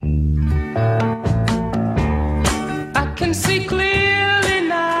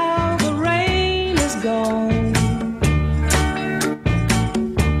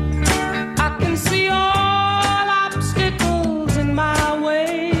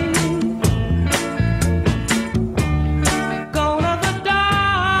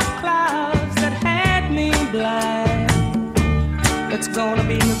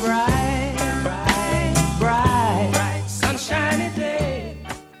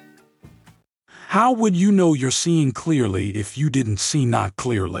How would you know you're seeing clearly if you didn't see not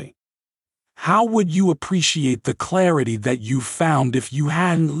clearly? How would you appreciate the clarity that you found if you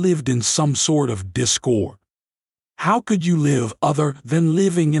hadn't lived in some sort of discord? How could you live other than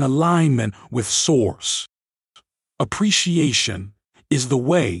living in alignment with Source? Appreciation is the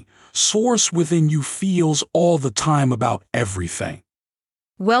way Source within you feels all the time about everything.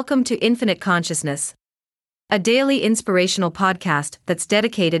 Welcome to Infinite Consciousness, a daily inspirational podcast that's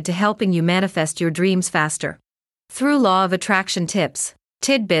dedicated to helping you manifest your dreams faster. Through law of attraction tips,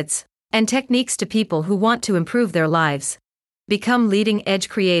 tidbits, and techniques to people who want to improve their lives, become leading edge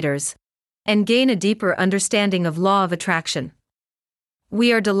creators, and gain a deeper understanding of law of attraction.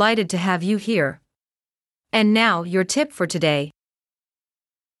 We are delighted to have you here. And now, your tip for today.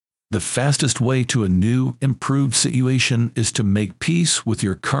 The fastest way to a new, improved situation is to make peace with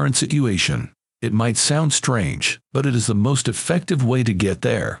your current situation. It might sound strange, but it is the most effective way to get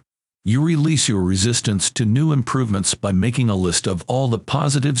there. You release your resistance to new improvements by making a list of all the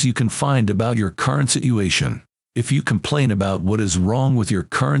positives you can find about your current situation. If you complain about what is wrong with your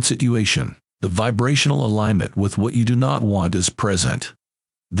current situation, the vibrational alignment with what you do not want is present.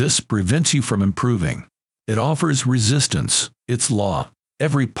 This prevents you from improving. It offers resistance. It's law.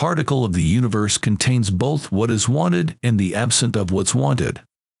 Every particle of the universe contains both what is wanted and the absent of what's wanted.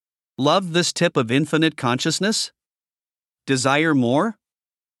 Love this tip of infinite consciousness? Desire more?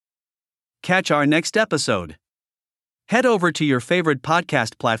 Catch our next episode. Head over to your favorite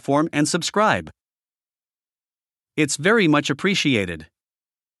podcast platform and subscribe. It's very much appreciated.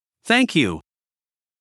 Thank you.